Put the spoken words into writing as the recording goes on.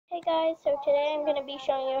Hey guys, so today I'm going to be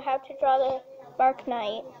showing you how to draw the Bark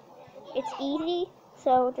Knight. It's easy,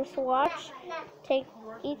 so just watch, take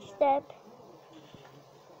each step.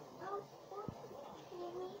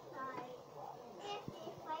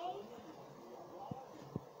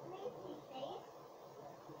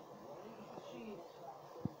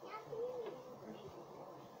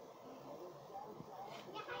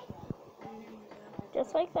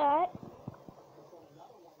 Just like that.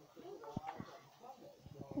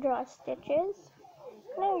 Draw stitches.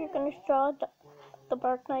 Now you're going to draw the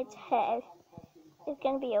Bark Knight's head. It's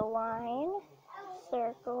going to be a line,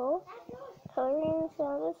 circle, coloring some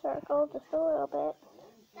of the circle just a little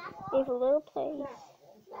bit. Leave a little place.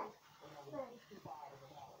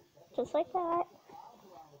 Just like that.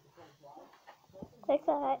 Like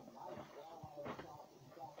that.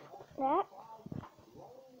 That.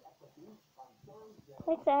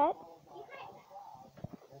 Like that.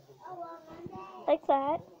 Like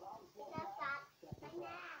that.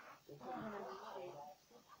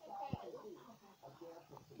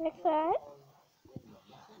 Like that.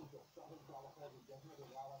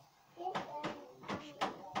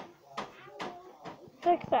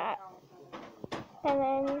 Like that. And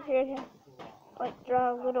then you're gonna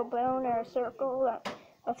draw a little bone or a circle.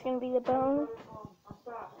 That's gonna be the bone.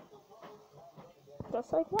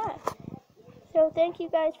 Just like that. So thank you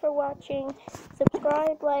guys for watching.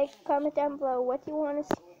 Subscribe, like, comment down below what you want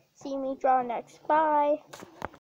to see me draw next. Bye.